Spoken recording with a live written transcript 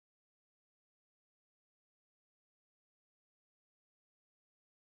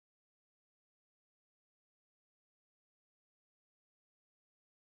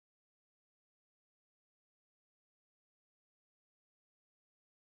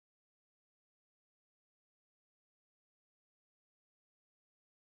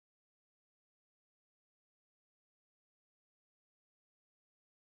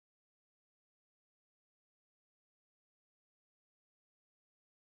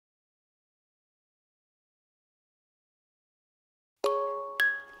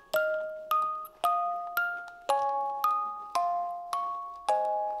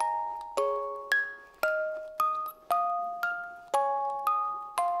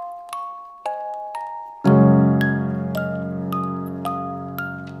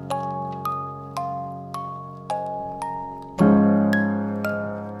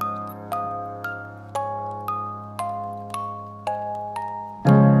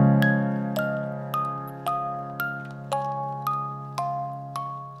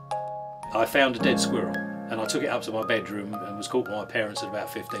I found a dead squirrel and I took it up to my bedroom and was caught by my parents at about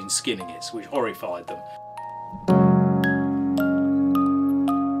 15 skinning it, which horrified them.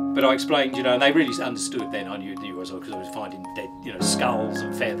 But I explained, you know, and they really understood then. I knew as well because I was finding dead, you know, skulls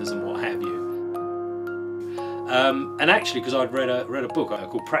and feathers and what have you. And actually, because I'd read a book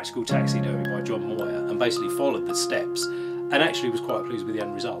called Practical Taxidermy by John Moyer, and basically followed the steps, and actually was quite pleased with the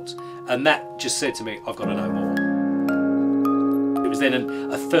end results. And that just said to me, I've got to know more. It was then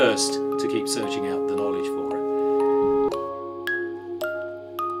a thirst to keep searching out the knowledge for it.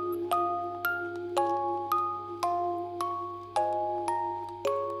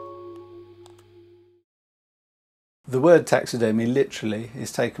 The word taxidermy literally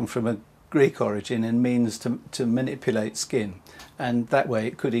is taken from a Greek origin and means to manipulate skin, and that way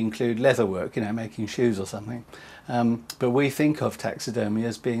it could include leather work, you know, making shoes or something. But we think of taxidermy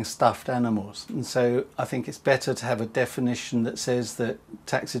as being stuffed animals, and so I think it's better to have a definition that says that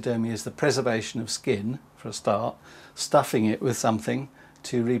taxidermy is the preservation of skin, for a start, stuffing it with something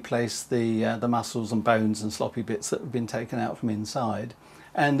to replace the muscles and bones and sloppy bits that have been taken out from inside,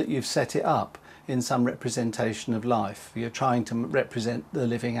 and that you've set it up in some representation of life. You're trying to represent the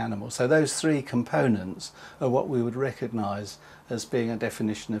living animal. So those three components are what we would recognise as being a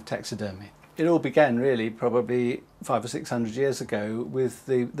definition of taxidermy. It all began really probably 500 or 600 years ago with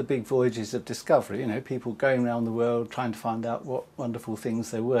the big voyages of discovery, you know, people going around the world trying to find out what wonderful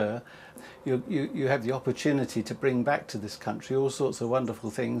things there were. You have the opportunity to bring back to this country all sorts of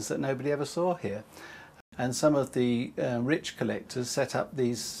wonderful things that nobody ever saw here. And some of the rich collectors set up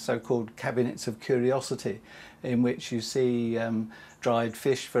these so-called cabinets of curiosity, in which you see dried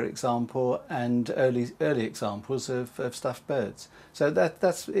fish, for example, and early examples of stuffed birds. So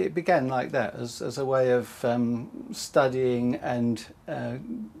it began like that, as a way of studying and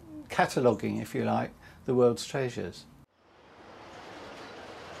cataloguing, if you like, the world's treasures.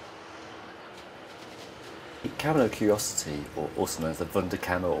 The cabinet of curiosity, or also known as the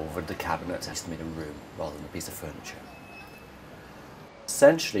Wunderkammer or Wundercabinet, is made a room rather than a piece of furniture.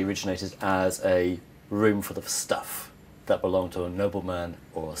 Essentially originated as a room full of stuff that belonged to a nobleman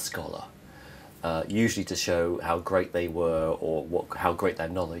or a scholar, usually to show how great they were or how great their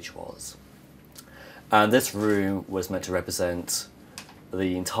knowledge was. And this room was meant to represent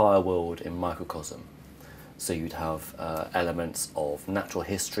the entire world in microcosm. So you'd have elements of natural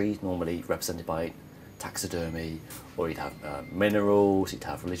history, normally represented by taxidermy, or you'd have minerals, you'd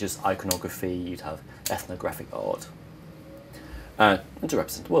have religious iconography, you'd have ethnographic art, and to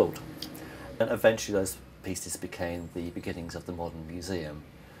represent the world. And eventually those pieces became the beginnings of the modern museum.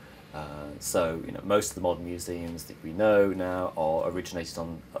 So, you know, most of the modern museums that we know now are originated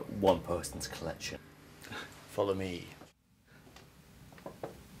on one person's collection. Follow me.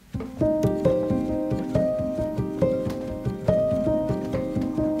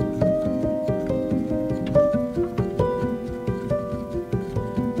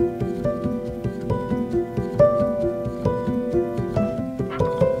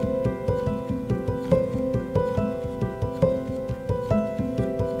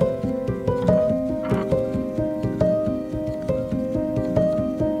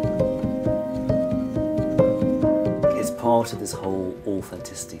 Part of this whole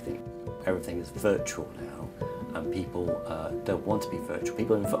authenticity thing. Everything is virtual now, and people don't want to be virtual.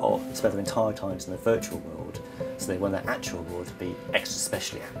 People spend their entire times in the virtual world, so they want their actual world to be extra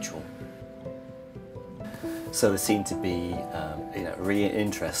specially actual. So there seemed to be you know, real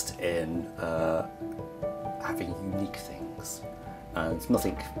interest in having unique things. And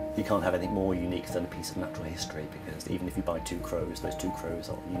you can't have anything more unique than a piece of natural history, because even if you buy two crows, those two crows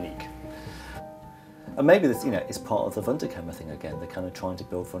are unique. And maybe this, you know, is part of the Wunderkammer thing again. They're kind of trying to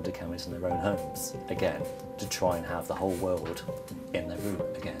build Wunderkammers in their own homes again, to try and have the whole world in their room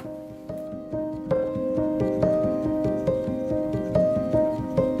again.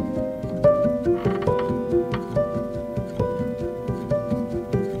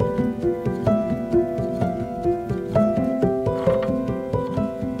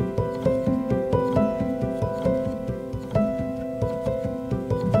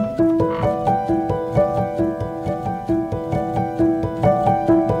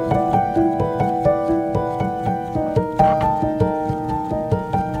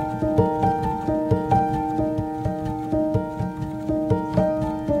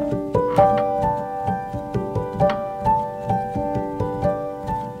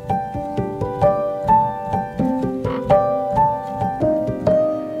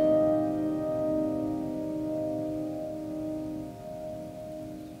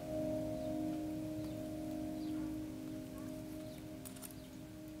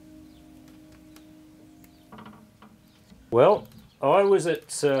 Well, I was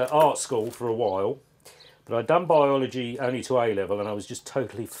at art school for a while, but I'd done biology only to A level and I was just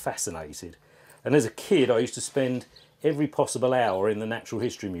totally fascinated. And as a kid I used to spend every possible hour in the Natural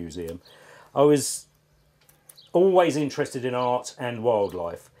History Museum. I was always interested in art and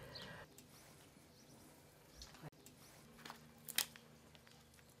wildlife.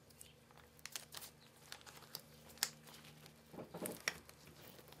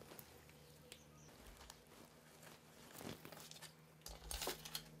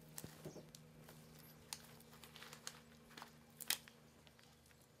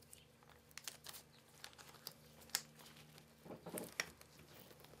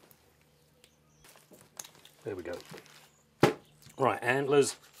 There we go. Right,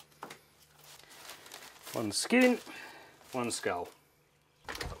 antlers, one skin, one skull.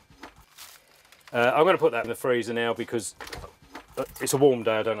 I'm going to put that in the freezer now because it's a warm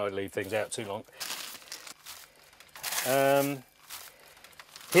day, I don't like to leave things out too long.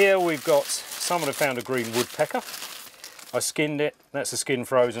 Here we've got, someone had found a green woodpecker. I skinned it, that's the skin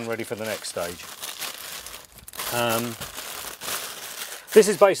frozen, ready for the next stage. This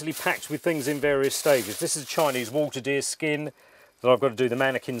is basically packed with things in various stages. This is a Chinese water deer skin that I've got to do the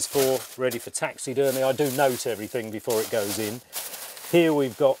mannequins for, ready for taxidermy. I do note everything before it goes in. Here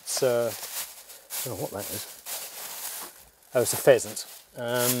we've got, I don't know what that is. Oh, it's a pheasant.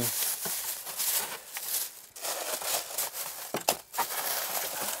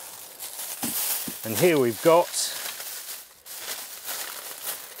 And here we've got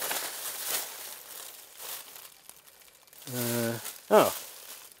oh,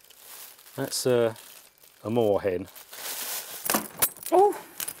 that's a moorhen. Oh,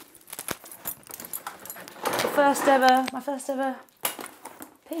 my first ever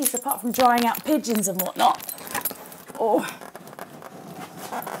piece, apart from drying out pigeons and whatnot. Oh.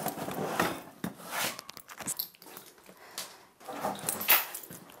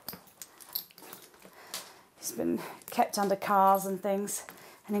 It's been kept under cars and things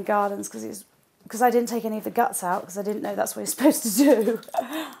and in gardens because I didn't take any of the guts out because I didn't know that's what you're supposed to do.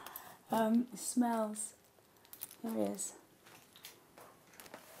 It smells. There he is.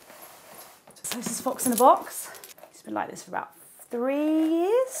 So this is Fox in a Box. He's been like this for about 3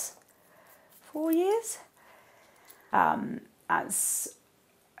 years, 4 years. It's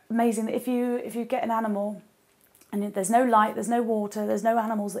amazing that if you get an animal and there's no light, there's no water, there's no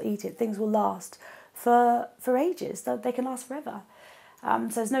animals that eat it, things will last for ages. They can last forever. So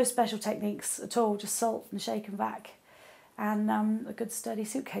there's no special techniques at all, just salt and shake and vac and a good sturdy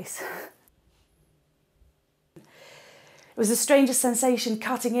suitcase. It was the strangest sensation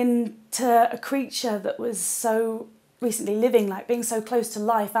cutting into a creature that was so recently living, like being so close to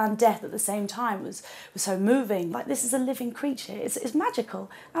life and death at the same time was so moving. Like, this is a living creature, it's magical.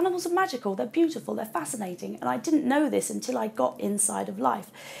 Animals are magical, they're beautiful, they're fascinating, and I didn't know this until I got inside of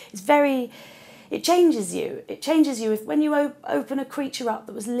life. It changes you. It changes you when you open a creature up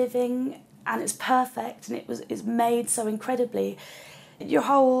that was living and it's perfect and it's made so incredibly. Your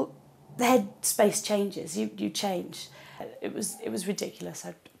whole head space changes. You change. It was ridiculous.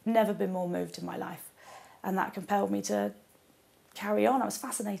 I've never been more moved in my life, and that compelled me to carry on. I was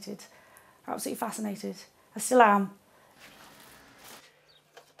fascinated, absolutely fascinated. I still am.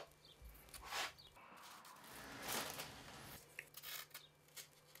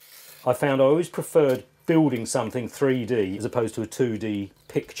 I found I always preferred building something 3D as opposed to a 2D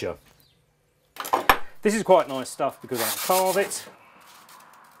picture. This is quite nice stuff because I can carve it.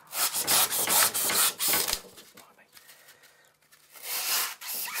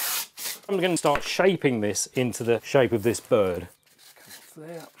 I'm going to start shaping this into the shape of this bird.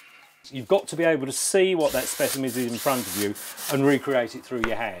 You've got to be able to see what that specimen is in front of you and recreate it through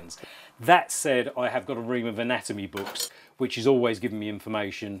your hands. That said, I have got a ream of anatomy books which is always giving me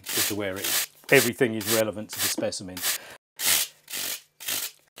information as to where everything is relevant to the specimen.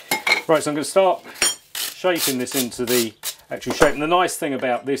 Right, so I'm going to start shaping this into the actual shape. And the nice thing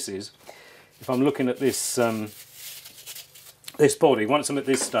about this is, if I'm looking at this, this body, once I'm at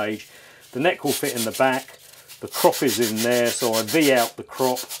this stage, the neck will fit in the back, the crop is in there, so I V out the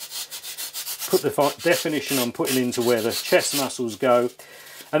crop, put the definition I'm putting into where the chest muscles go,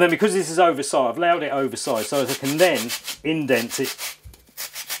 and then because this is oversized, I've allowed it oversized so as I can then indent it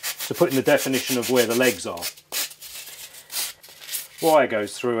to put in the definition of where the legs are. Wire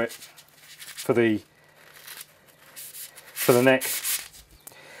goes through it for the neck,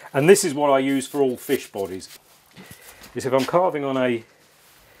 and this is what I use for all fish bodies. Is if I'm carving on a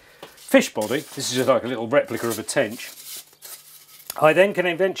fish body, this is just like a little replica of a tench, I then can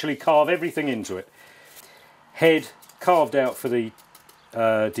eventually carve everything into it. Head carved out for the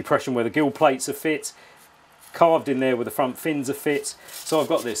depression where the gill plates are fit, carved in there where the front fins are fit. So I've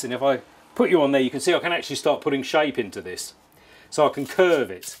got this, and if I put you on there, you can see I can actually start putting shape into this. So I can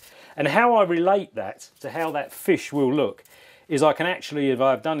curve it. And how I relate that to how that fish will look is I can actually, as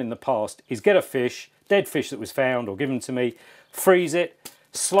I've done in the past, is get a fish, dead fish that was found or given to me, freeze it,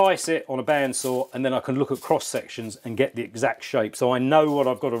 slice it on a bandsaw, and then I can look at cross sections and get the exact shape. So I know what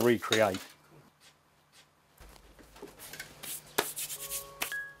I've got to recreate.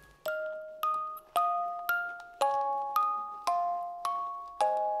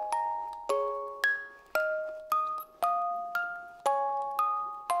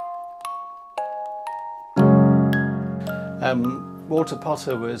 Walter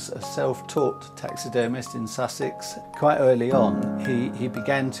Potter was a self-taught taxidermist in Sussex. Quite early on, he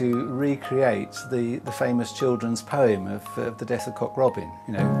began to recreate the famous children's poem of the death of Cock Robin.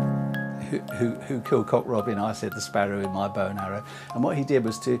 You know, who killed Cock Robin? I said, the sparrow in my bow and arrow. And what he did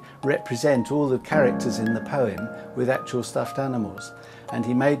was to represent all the characters in the poem with actual stuffed animals. And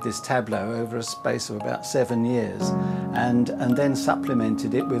he made this tableau over a space of about 7 years, and then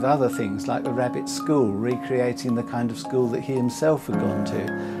supplemented it with other things like the rabbit school, recreating the kind of school that he himself had gone to.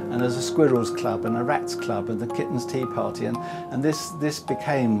 And there's a squirrels club and a rats club and the kittens tea party, and this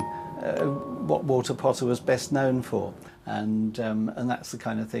became what Walter Potter was best known for. And that's the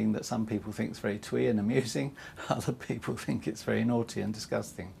kind of thing that some people think is very twee and amusing, other people think it's very naughty and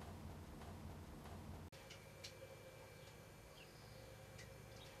disgusting.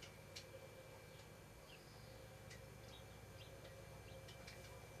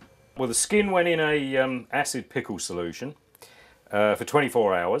 Well, the skin went in a acid pickle solution for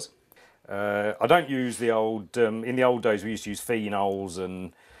 24 hours. I don't use the old, in the old days we used to use phenols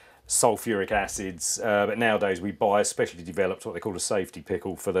and sulfuric acids, but nowadays we buy a specially developed, what they call a safety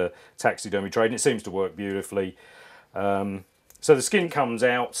pickle for the taxidermy trade, and it seems to work beautifully. So the skin comes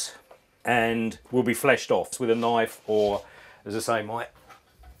out and will be fleshed off with a knife, or, as I say, my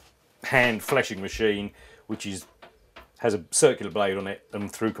hand fleshing machine, which has a circular blade on it,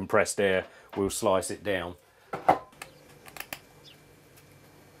 and through compressed air we'll slice it down.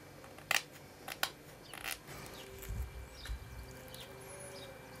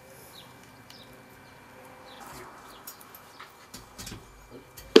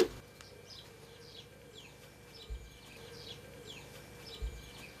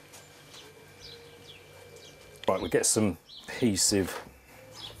 Right, we'll get some adhesive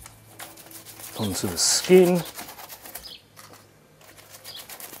onto the skin.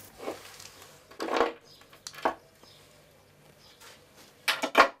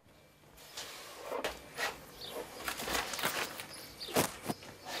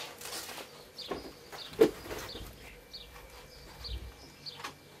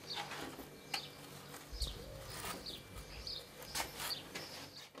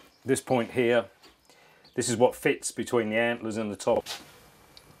 This point here, this is what fits between the antlers and the top.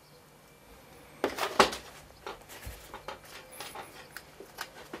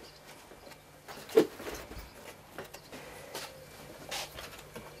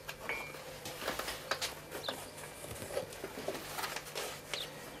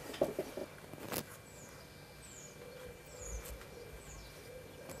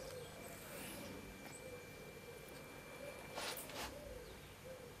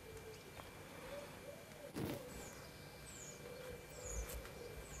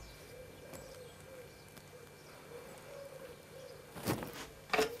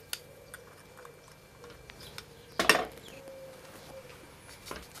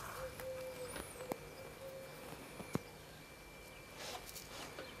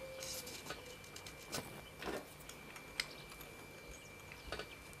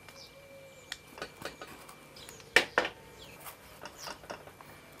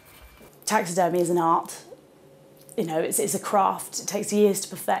 Taxidermy is an art, you know, it's a craft, it takes years to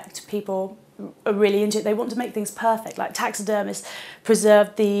perfect. People are really into it, they want to make things perfect. Like taxidermists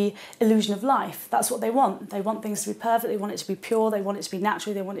preserve the illusion of life, that's what they want. They want things to be perfect, they want it to be pure, they want it to be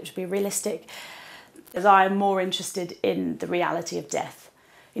natural, they want it to be realistic. As I am more interested in the reality of death,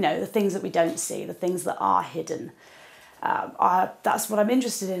 you know, the things that we don't see, the things that are hidden. That's what I'm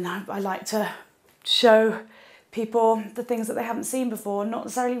interested in. I like to show people the things that they haven't seen before, not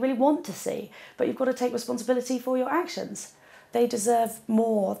necessarily really want to see, but you've got to take responsibility for your actions. They deserve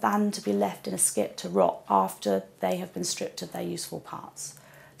more than to be left in a skip to rot after they have been stripped of their useful parts.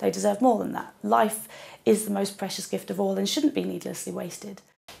 They deserve more than that. Life is the most precious gift of all and shouldn't be needlessly wasted.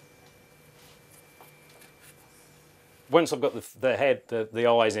 Once I've got the head, the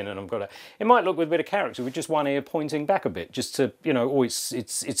eyes in, and I've got it might look with a bit of character with just one ear pointing back a bit, just to, you know, oh,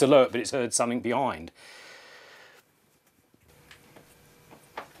 it's alert, but it's heard something behind.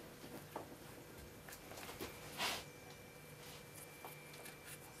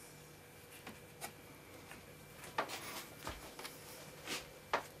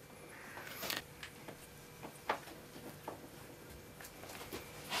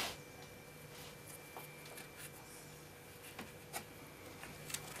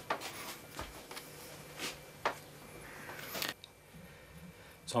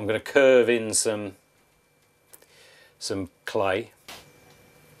 So I'm going to curve in some clay.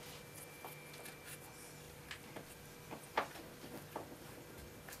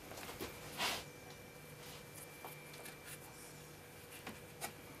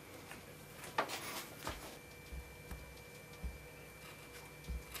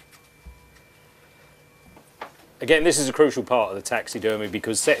 Again, this is a crucial part of the taxidermy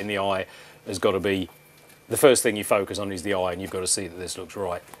because setting the eye has got to be the first thing you focus on is the eye, and you've got to see that this looks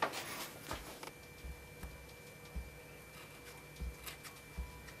right.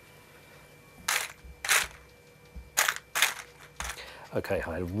 Okay,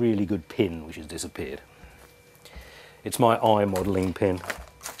 I had a really good pin which has disappeared. It's my eye modelling pin.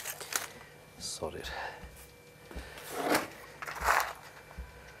 Sod it.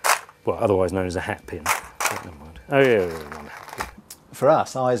 Well, otherwise known as a hat pin. Oh, never mind. Oh yeah. For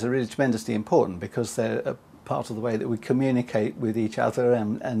us, eyes are really tremendously important because they're a part of the way that we communicate with each other,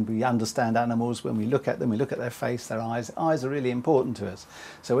 and we understand animals when we look at them, we look at their face, their eyes. Eyes are really important to us.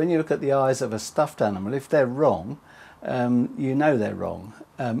 So when you look at the eyes of a stuffed animal, if they're wrong, you know they're wrong.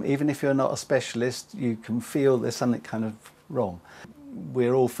 Even if you're not a specialist, you can feel there's something kind of wrong.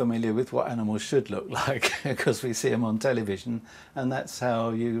 We're all familiar with what animals should look like because we see them on television, and that's how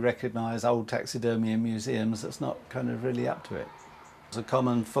you recognise old taxidermy in museums that's not kind of really up to it. A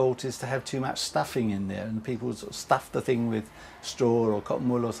common fault is to have too much stuffing in there, and people sort of stuff the thing with straw or cotton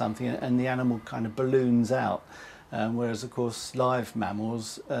wool or something, and the animal kind of balloons out. Whereas, of course, live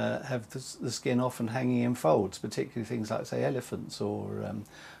mammals have the skin often hanging in folds, particularly things like, say, elephants or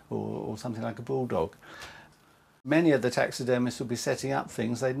something like a bulldog. Many of the taxidermists would be setting up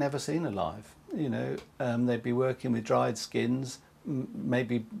things they'd never seen alive. You know, they'd be working with dried skins,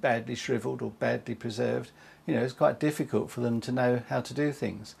 maybe badly shriveled or badly preserved. You know, it's quite difficult for them to know how to do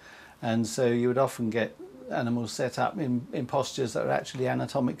things. And so you would often get animals set up in postures that are actually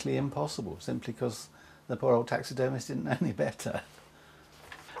anatomically impossible, simply because the poor old taxidermist didn't know any better.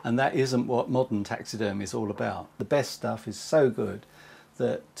 And that isn't what modern taxidermy is all about. The best stuff is so good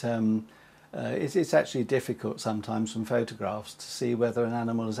that it's actually difficult sometimes from photographs to see whether an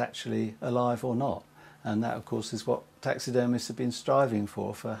animal is actually alive or not. And that, of course, is what taxidermists have been striving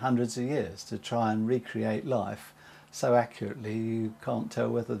for hundreds of years, to try and recreate life so accurately you can't tell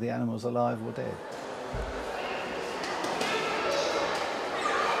whether the animal's alive or dead.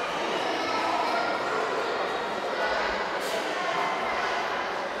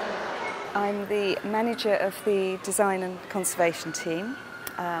 I'm the manager of the design and conservation team,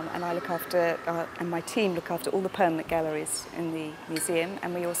 and I look after, and my team look after all the permanent galleries in the museum,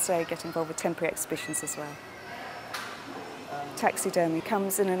 and we also get involved with temporary exhibitions as well. Taxidermy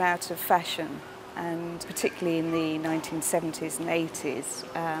comes in and out of fashion, and particularly in the 1970s and 80s,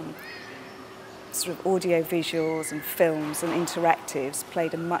 sort of audio visuals and films and interactives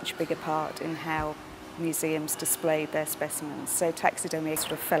played a much bigger part in how museums displayed their specimens. So taxidermy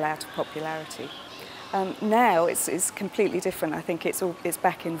sort of fell out of popularity. Now it's completely different. I think it's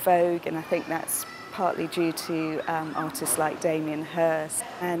back in vogue, and I think that's partly due to artists like Damien Hirst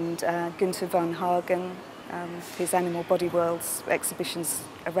and Gunther von Hagen. His Animal Body Worlds exhibitions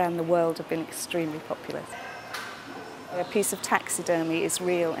around the world have been extremely popular. A piece of taxidermy is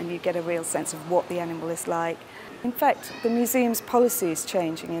real, and you get a real sense of what the animal is like. In fact, the museum's policy is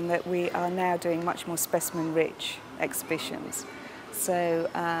changing in that we are now doing much more specimen-rich exhibitions. So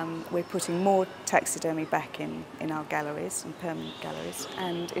we're putting more taxidermy back in our galleries and permanent galleries,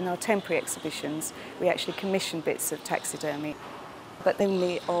 and in our temporary exhibitions we actually commission bits of taxidermy, but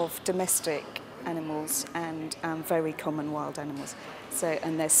only of domestic animals and very common wild animals. So,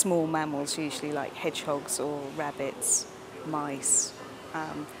 and they're small mammals, usually like hedgehogs or rabbits, mice,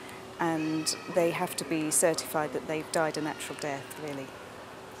 and they have to be certified that they've died a natural death, really.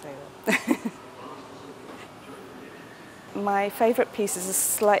 So, my favourite piece is a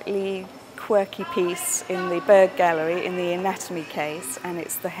slightly quirky piece in the Berg Gallery in the anatomy case, and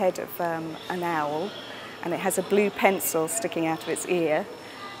it's the head of an owl, and it has a blue pencil sticking out of its ear,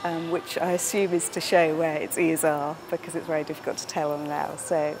 which I assume is to show where its ears are, because it's very difficult to tell on an owl.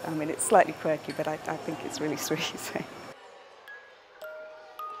 So, I mean, it's slightly quirky, but I think it's really sweet. So.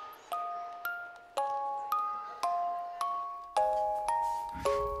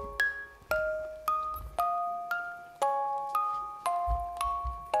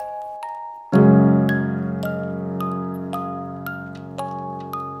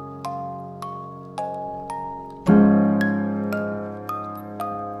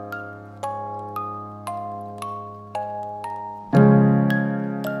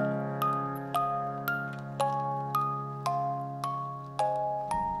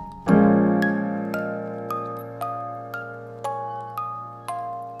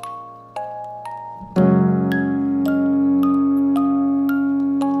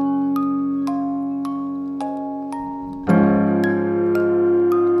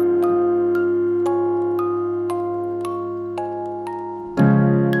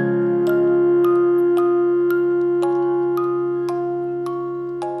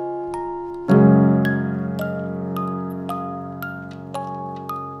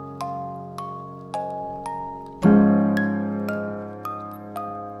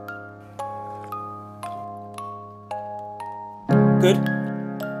 Good.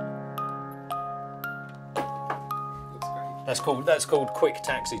 That's called quick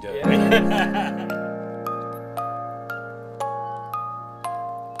taxidermy.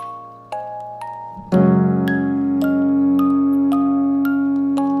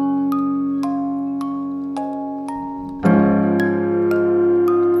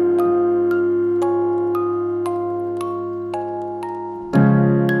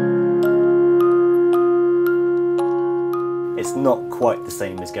 It's not quite the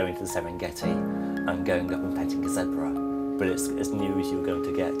same as going to the Serengeti and going up and petting a zebra, but it's as new as you're going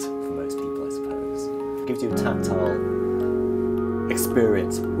to get for most people, I suppose. It gives you a tactile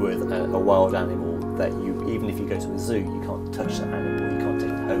experience with a wild animal that even if you go to a zoo, you can't touch that animal, you can't take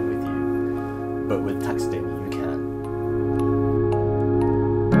it home with you, but with taxidermy you can.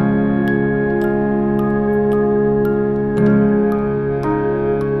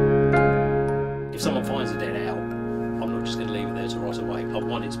 If someone finds a dead owl, I'm not just going to leave it there to rot away. I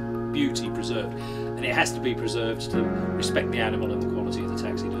want its beauty preserved, and it has to be preserved to respect the animal and the quality of the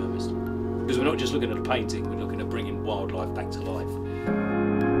taxidermist. Because we're not just looking at a painting, we're looking at bringing wildlife back to life.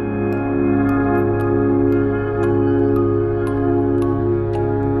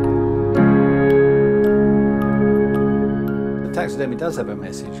 Taxidermy does have a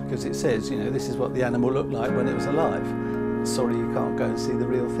message because it says, you know, this is what the animal looked like when it was alive. Sorry, you can't go and see the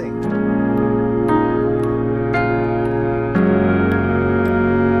real thing.